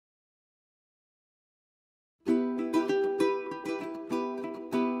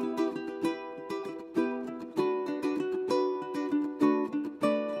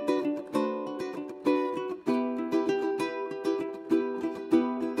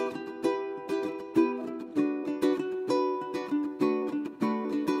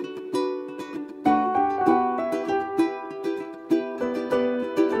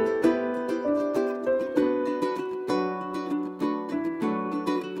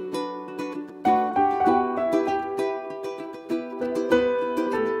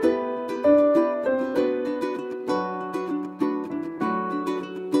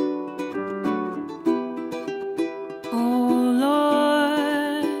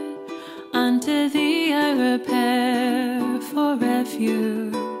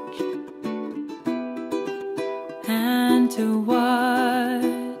refuge, and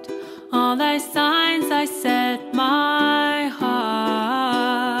toward all thy signs I set my heart.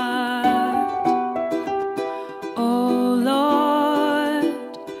 O Lord,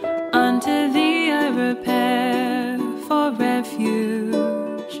 unto thee I repair for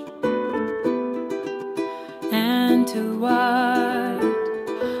refuge, and toward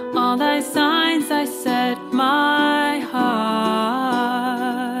all thy signs I set my heart.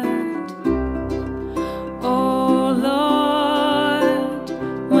 O Lord,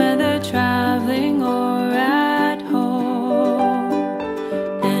 whether traveling or at home,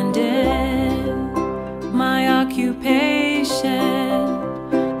 and in my occupation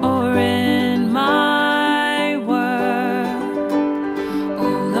or in my work, O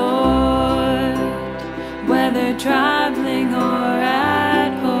Lord, whether traveling or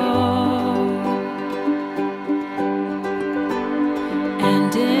at home,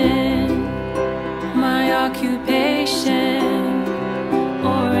 and in my occupation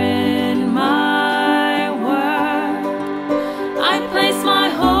or in my work, I place my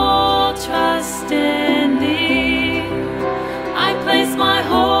whole trust in thee. I place my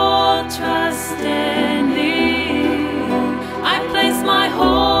whole trust in thee. I place my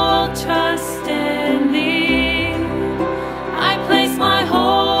whole trust in thee. I place my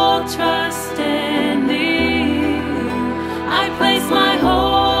whole trust in thee. I place my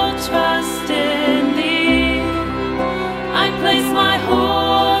whole trust in thee. I place my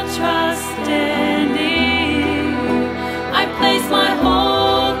whole trust in thee. I place my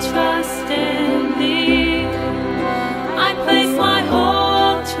whole trust in thee. I place my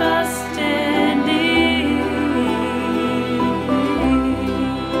whole trust in thee.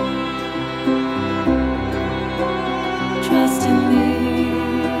 Trust in thee,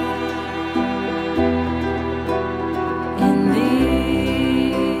 in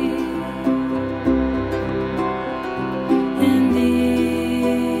thee, in thee.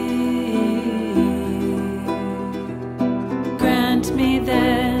 Grant me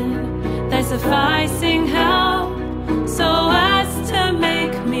then thy sufficing help, so as to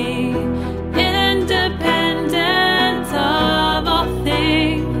make me independent of all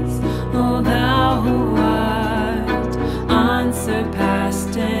things. O thou who art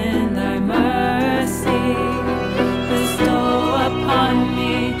unsurpassed in thy mercy, bestow upon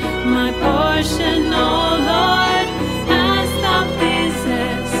me my portion, O Lord, as thou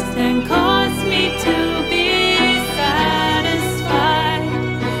pleasest, and cause me to be satisfied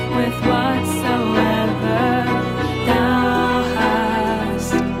with whatsoever thou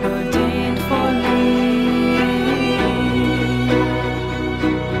hast ordained for me.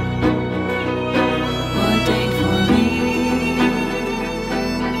 Ordained for me.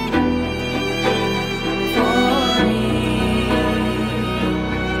 For me.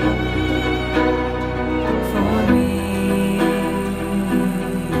 For me.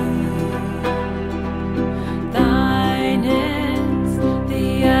 Thine is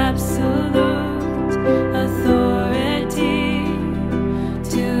the absolute authority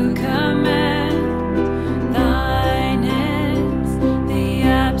to command. Thine is the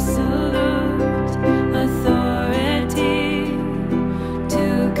absolute authority to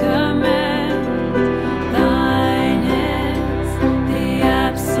command. Thine is the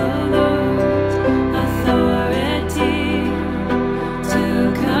absolute authority to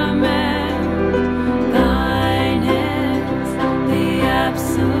command. Thine is the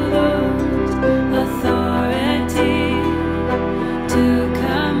absolute